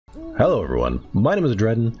Hello everyone, my name is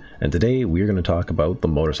Adreden, and today we're going to talk about the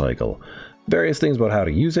motorcycle. Various things about how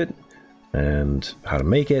to use it, and how to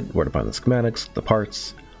make it, where to find the schematics, the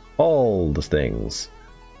parts, all the things.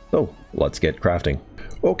 So, let's get crafting.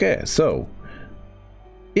 Okay, so,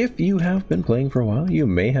 if you have been playing for a while, you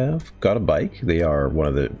may have got a bike. They are one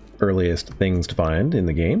of the earliest things to find in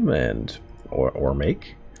the game, and or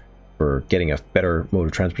make, for getting a better mode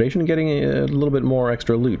of transportation, getting a little bit more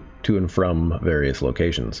extra loot to and from various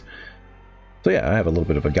locations. So yeah, I have a little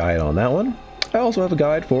bit of a guide on that one. I also have a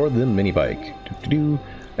guide for the mini bike,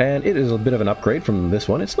 and it is a bit of an upgrade from this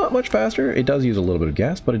one. It's not much faster, it does use a little bit of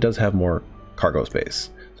gas, but it does have more cargo space,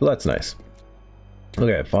 so that's nice.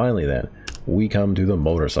 Okay, finally then, we come to the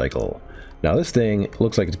motorcycle. Now this thing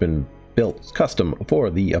looks like it's been built custom for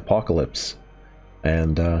the apocalypse,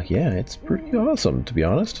 and yeah, it's pretty awesome, to be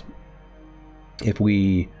honest. If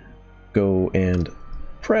we go and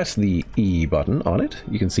press the E button on it,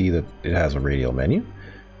 you can see that it has a radial menu,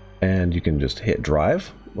 and you can just hit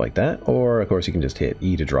drive like that, or of course you can just hit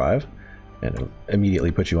E to drive and it'll immediately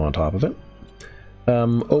put you on top of it.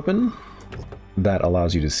 Open, that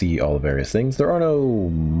allows you to see all the various things. There are no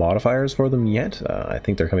modifiers for them yet. I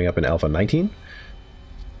think they're coming up in Alpha 19.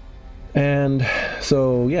 And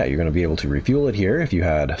so yeah, you're going to be able to refuel it here if you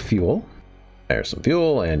had fuel. There's some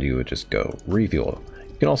fuel, and you would just go refuel.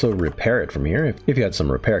 You can also repair it from here if you had some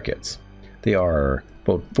repair kits. They are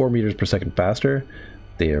about 4 meters per second faster.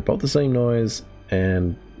 They are both the same noise,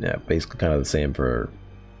 and yeah, basically kind of the same for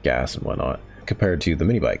gas and whatnot compared to the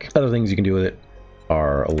mini bike. Other things you can do with it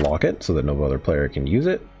are lock it so that no other player can use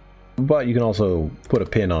it, but you can also put a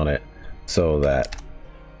pin on it so that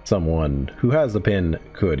someone who has the pin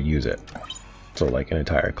could use it. So like an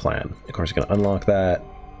entire clan. Of course, you can unlock that.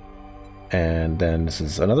 And then this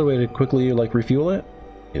is another way to quickly like refuel it.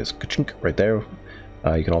 Is ka-chink right there.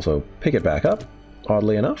 You can also pick it back up,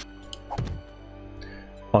 oddly enough.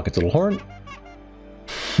 Honk its little horn.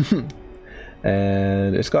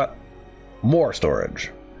 And it's got more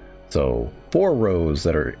storage. So 4 rows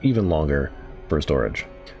that are even longer for storage.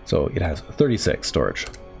 So it has 36 storage.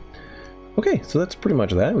 Okay, so that's pretty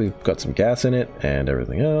much that. We've got some gas in it and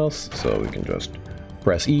everything else. So we can just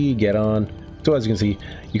press E, get on. So as you can see,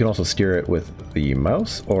 you can also steer it with the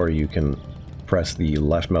mouse, or you can press the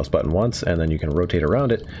left mouse button once, and then you can rotate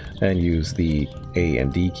around it and use the A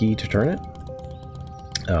and D key to turn it.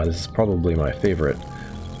 This is probably my favorite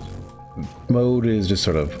mode, is just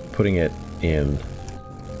sort of putting it in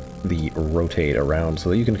the rotate around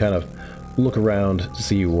so that you can kind of look around to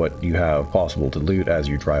see what you have possible to loot as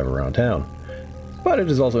you drive around town. But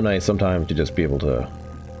it is also nice sometimes to just be able to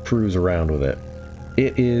cruise around with it.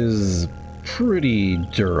 It is pretty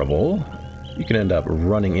durable. You can end up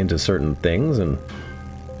running into certain things and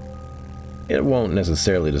it won't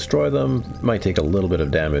necessarily destroy them. It might take a little bit of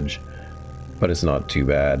damage, but it's not too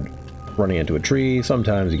bad. Running into a tree,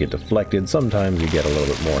 sometimes you get deflected, sometimes you get a little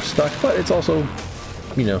bit more stuck, but it's also,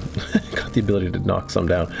 you know, got the ability to knock some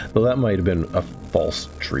down. Though that might have been a false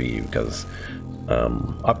tree, because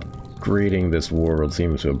upgrading this world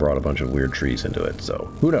seems to have brought a bunch of weird trees into it,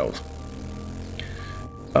 so who knows.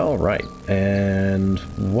 Alright, and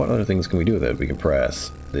what other things can we do with it? We can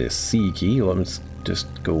press the C key. Let's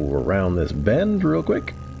just go around this bend real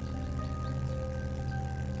quick.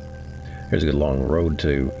 Here's a good long road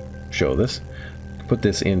to show this. Put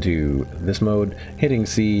this into this mode. Hitting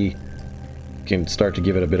C can start to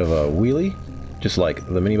give it a bit of a wheelie, just like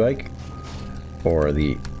the mini bike or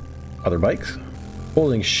the other bikes.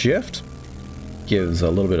 Holding shift gives a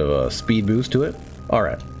little bit of a speed boost to it.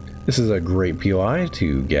 Alright. This is a great POI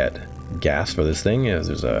to get gas for this thing, as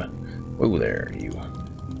there's a... Oh, there you...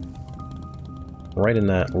 Right in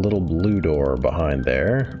that little blue door behind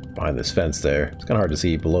there, behind this fence there. It's kind of hard to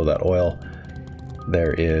see below that oil.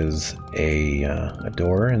 There is a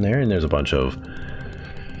door in there, and there's a bunch of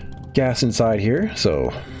gas inside here,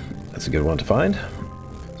 so that's a good one to find.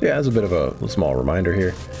 So yeah, as a bit of a small reminder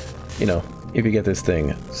here, you know, if you get this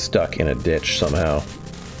thing stuck in a ditch somehow,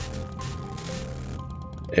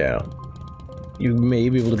 yeah, you may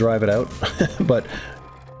be able to drive it out, but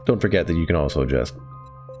don't forget that you can also just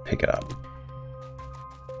pick it up.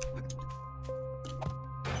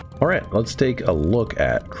 Alright, let's take a look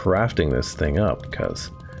at crafting this thing up, because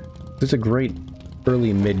there's a great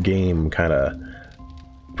early mid-game kind of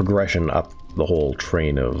progression up the whole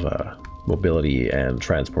train of mobility and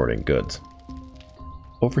transporting goods.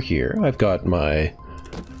 Over here, I've got my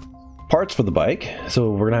parts for the bike,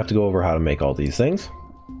 so we're gonna have to go over how to make all these things.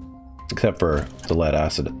 Except for the lead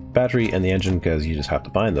acid battery and the engine, because you just have to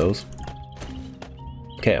find those.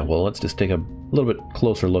 Okay, well, let's just take a little bit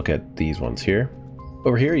closer look at these ones here.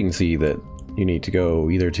 Over here you can see that you need to go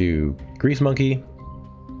either to Grease Monkey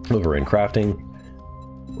over in crafting,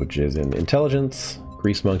 which is in intelligence,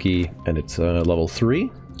 Grease Monkey, and it's level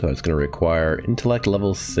 3. So it's going to require intellect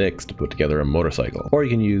level 6 to put together a motorcycle. Or you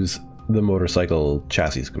can use the motorcycle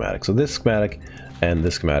chassis schematic. So this schematic and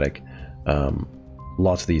this schematic,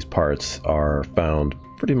 lots of these parts are found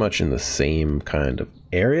pretty much in the same kind of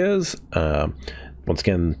areas. Once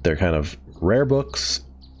again, they're kind of rare books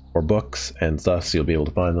or books, and thus you'll be able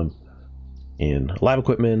to find them in lab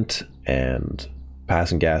equipment and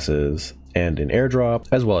passing gases and in airdrop,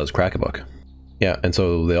 as well as crack a book. Yeah, and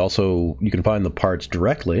so they also, you can find the parts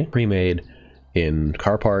directly pre-made in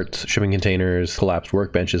car parts, shipping containers, collapsed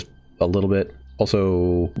workbenches a little bit.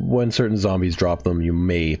 Also, when certain zombies drop them, you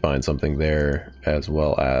may find something there, as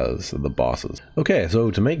well as the bosses. Okay, so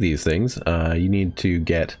to make these things, you need to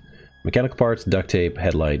get mechanical parts, duct tape,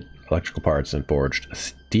 headlight, electrical parts, and forged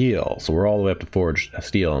steel. So we're all the way up to forged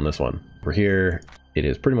steel on this one. Over here, it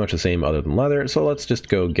is pretty much the same other than leather, so let's just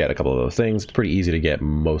go get a couple of those things. It's pretty easy to get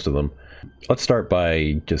most of them. Let's start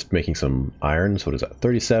by just making some iron. So what is that?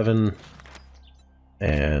 37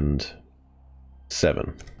 and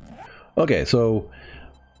 7. Okay, so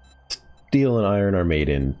steel and iron are made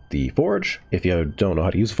in the forge. If you don't know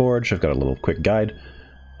how to use a forge, I've got a little quick guide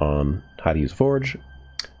on how to use a forge.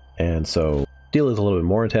 And so steel is a little bit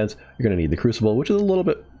more intense. You're going to need the crucible, which is a little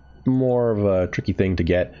bit more of a tricky thing to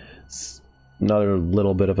get. It's another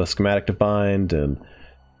little bit of a schematic to find, and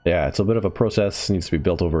yeah, it's a bit of a process. It needs to be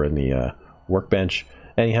built over in the workbench.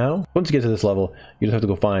 Anyhow, once you get to this level, you just have to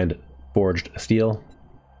go find forged steel,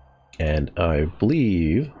 and I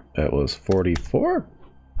believe it was 44.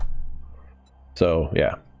 So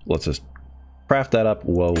yeah, let's just craft that up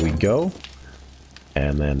while we go,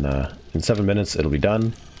 and then in 7 minutes it'll be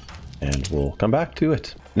done, and we'll come back to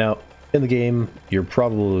it. Now, in the game, you're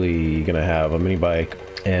probably gonna have a mini bike,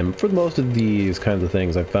 and for most of these kinds of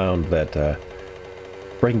things, I've found that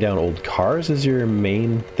breaking down old cars is your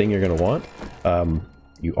main thing you're gonna want.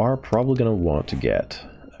 You are probably gonna want to get,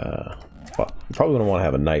 well, you're probably gonna want to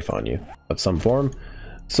have a knife on you of some form,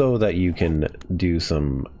 so that you can do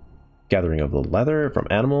some gathering of the leather from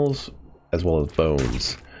animals, as well as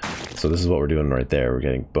bones. So this is what we're doing right there. We're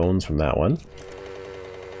getting bones from that one.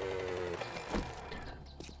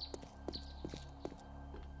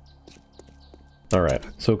 Alright,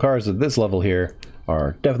 so cars at this level here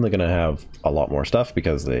are definitely going to have a lot more stuff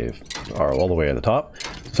because they are all the way at the top.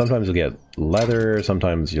 Sometimes you'll get leather,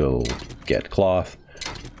 sometimes you'll get cloth.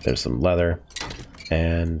 There's some leather,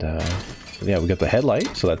 and yeah, we got the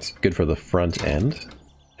headlight, so that's good for the front end,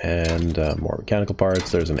 and more mechanical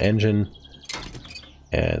parts. There's an engine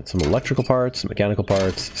and some electrical parts, mechanical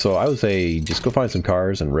parts. So I would say just go find some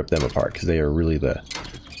cars and rip them apart, because they are really the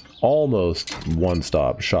almost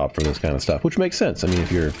one-stop shop for this kind of stuff, which makes sense. I mean,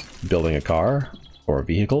 if you're building a car or a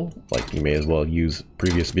vehicle, like, you may as well use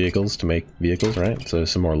previous vehicles to make vehicles, right? So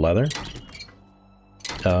some more leather.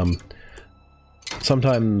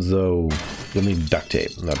 Sometimes, though, you'll need duct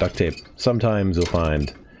tape. Now, duct tape, sometimes you'll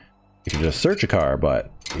find if you just search a car,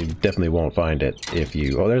 but you definitely won't find it if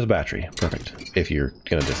you... Oh, there's a battery. Perfect. If you're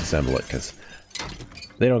going to disassemble it, because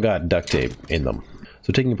they don't got duct tape in them.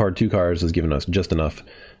 So taking apart 2 cars has given us just enough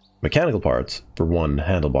mechanical parts for 1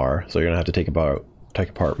 handlebar, so you're going to have to take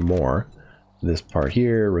apart more. This part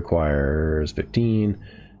here requires 15.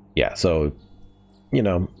 Yeah, so, you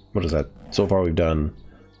know, what is that? So far we've done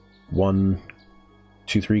 1,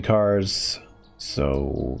 2, 3 cars,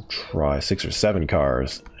 so try 6 or 7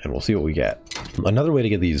 cars, and we'll see what we get. Another way to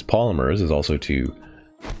get these polymers is also to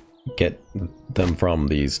get them from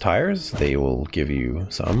these tires. They will give you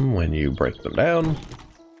some when you break them down.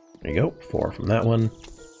 There you go, 4 from that one.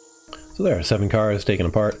 So there are 7 cars taken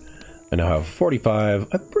apart. I now have 45.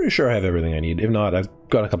 I'm pretty sure I have everything I need. If not, I've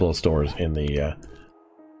got a couple of stores in the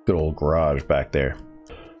good old garage back there.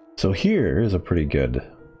 So here is a pretty good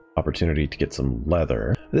opportunity to get some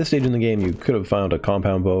leather. At this stage in the game, you could have found a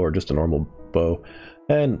compound bow or just a normal bow,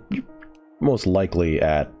 and you're most likely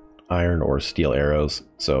at iron or steel arrows,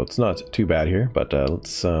 so it's not too bad here. But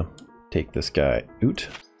let's take this guy out.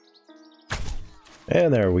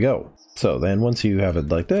 And there we go. So then once you have it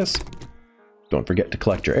like this, don't forget to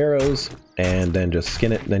collect your arrows, and then just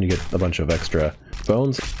skin it, and then you get a bunch of extra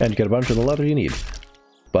bones, and you get a bunch of the leather you need.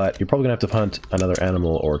 But you're probably gonna have to hunt another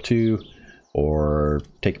animal or 2, or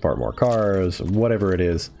take apart more cars, whatever it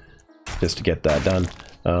is, just to get that done.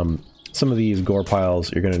 Some of these gore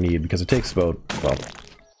piles you're gonna need, because it takes about, well,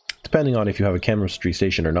 depending on if you have a chemistry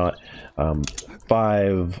station or not,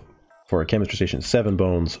 5 for a chemistry station, 7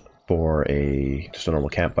 bones for just a normal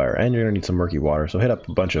campfire, and you're gonna need some murky water. So hit up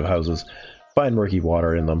a bunch of houses, find murky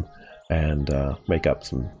water in them, and make up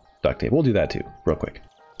some duct tape. We'll do that too, real quick.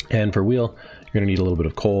 And for wheel, you're going to need a little bit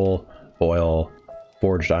of coal, oil,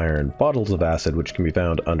 forged iron, bottles of acid, which can be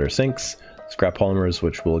found under sinks, scrap polymers,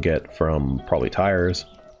 which we'll get from probably tires.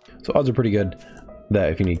 So odds are pretty good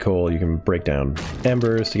that if you need coal, you can break down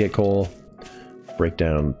embers to get coal, break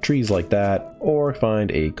down trees like that, or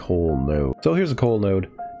find a coal node. So here's a coal node.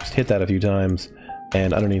 Just hit that a few times,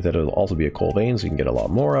 and underneath it, it'll also be a coal vein, so you can get a lot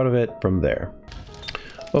more out of it from there.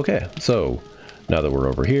 Okay, so now that we're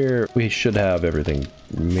over here, we should have everything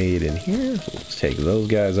made in here. So let's take those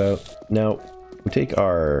guys out. Now, we take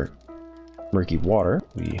our murky water,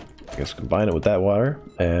 we, I guess, combine it with that water,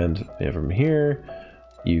 and from here,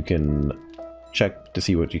 you can check to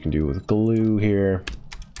see what you can do with glue here.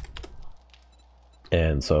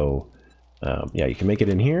 And so, yeah, you can make it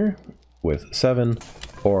in here with 7,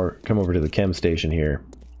 or come over to the chem station here.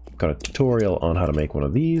 Got a tutorial on how to make one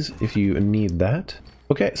of these if you need that.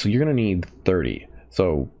 Okay, so you're gonna need 30.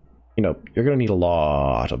 So, you know, you're gonna need a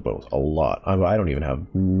lot of both, a lot. I don't even have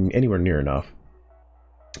anywhere near enough.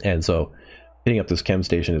 And so, hitting up this chem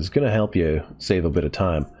station is gonna help you save a bit of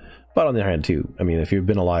time. But on the other hand too, I mean, if you've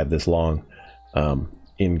been alive this long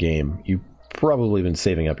in game, you've probably been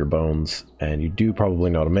saving up your bones, and you do probably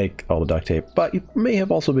know how to make all the duct tape, but you may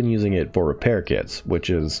have also been using it for repair kits, which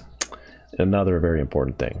is another very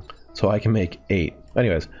important thing. So I can make 8.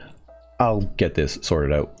 Anyways, I'll get this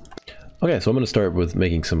sorted out. Okay, so I'm going to start with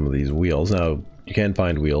making some of these wheels. Now, you can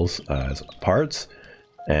find wheels as parts,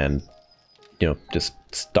 and, you know, just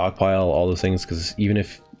stockpile all those things, because even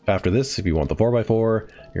if after this, if you want the 4x4,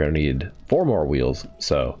 you're going to need 4 more wheels.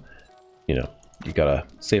 So, you know, you gotta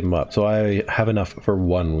save them up. So I have enough for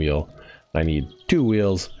 1 wheel. I need 2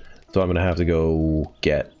 wheels, so I'm gonna have to go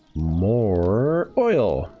get more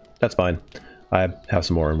oil. That's fine. I have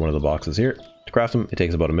some more in one of the boxes here. To craft them, it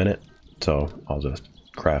takes about a minute, so I'll just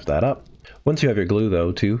craft that up. Once you have your glue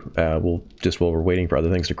though too, while we're waiting for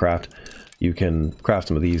other things to craft, you can craft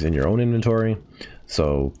some of these in your own inventory.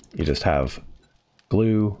 So you just have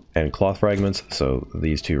glue and cloth fragments, so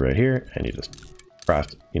these 2 right here, and you just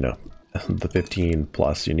craft, you know, the 15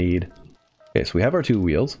 plus you need. Okay, so we have our 2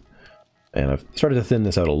 wheels, and I've started to thin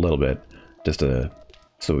this out a little bit just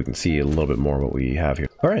so we can see a little bit more what we have here.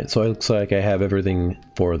 All right, so it looks like I have everything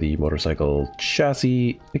for the motorcycle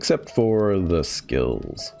chassis except for the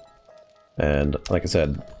skills. And like I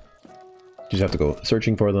said, you just have to go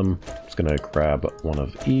searching for them. I'm just gonna grab one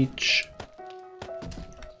of each,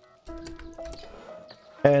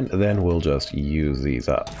 and then we'll just use these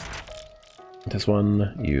up. This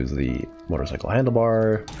one, use the motorcycle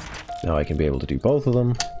handlebar. Now I can be able to do both of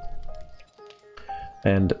them.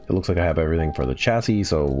 And it looks like I have everything for the chassis,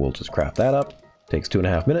 so we'll just craft that up. Takes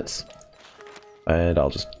 2.5 minutes. And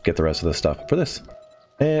I'll just get the rest of the stuff for this.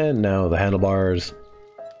 And now the handlebars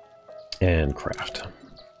and craft.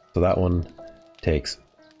 So that one takes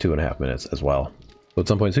 2.5 minutes as well. So at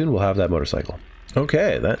some point soon, we'll have that motorcycle.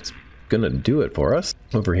 Okay, that's gonna do it for us.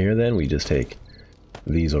 Over here then, we just take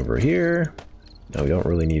these over here. Now we don't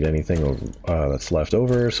really need anything that's left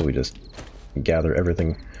over, so we just gather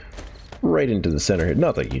everything right into the center here.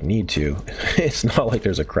 Not that you need to. It's not like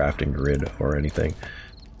there's a crafting grid or anything.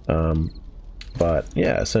 But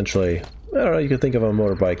yeah, essentially, I don't know, you could think of a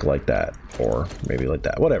motorbike like that, or maybe like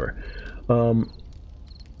that, whatever.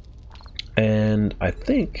 And I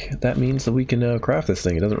think that means that we can craft this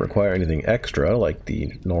thing. It doesn't require anything extra like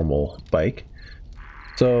the normal bike.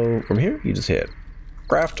 So from here, you just hit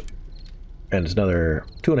craft, and it's another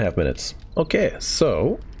 2.5 minutes. Okay,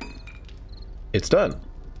 so it's done.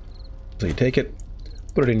 So you take it,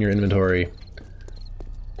 put it in your inventory,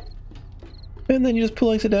 and then you just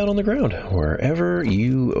place it down on the ground wherever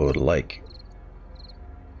you would like.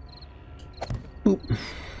 Boop.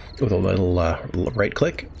 With a little right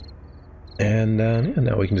click, and yeah,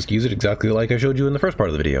 now we can just use it exactly like I showed you in the first part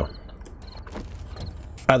of the video.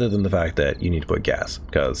 Other than the fact that you need to put gas,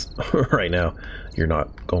 because right now you're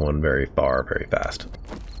not going very far very fast.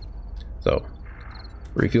 So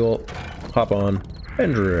refuel, hop on,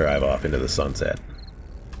 and drive off into the sunset.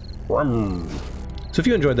 So if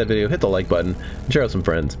you enjoyed that video, hit the like button and share with some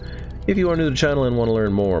friends. If you are new to the channel and want to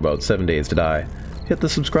learn more about 7 Days to Die, hit the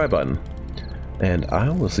subscribe button. And I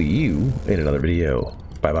will see you in another video.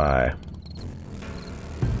 Bye bye.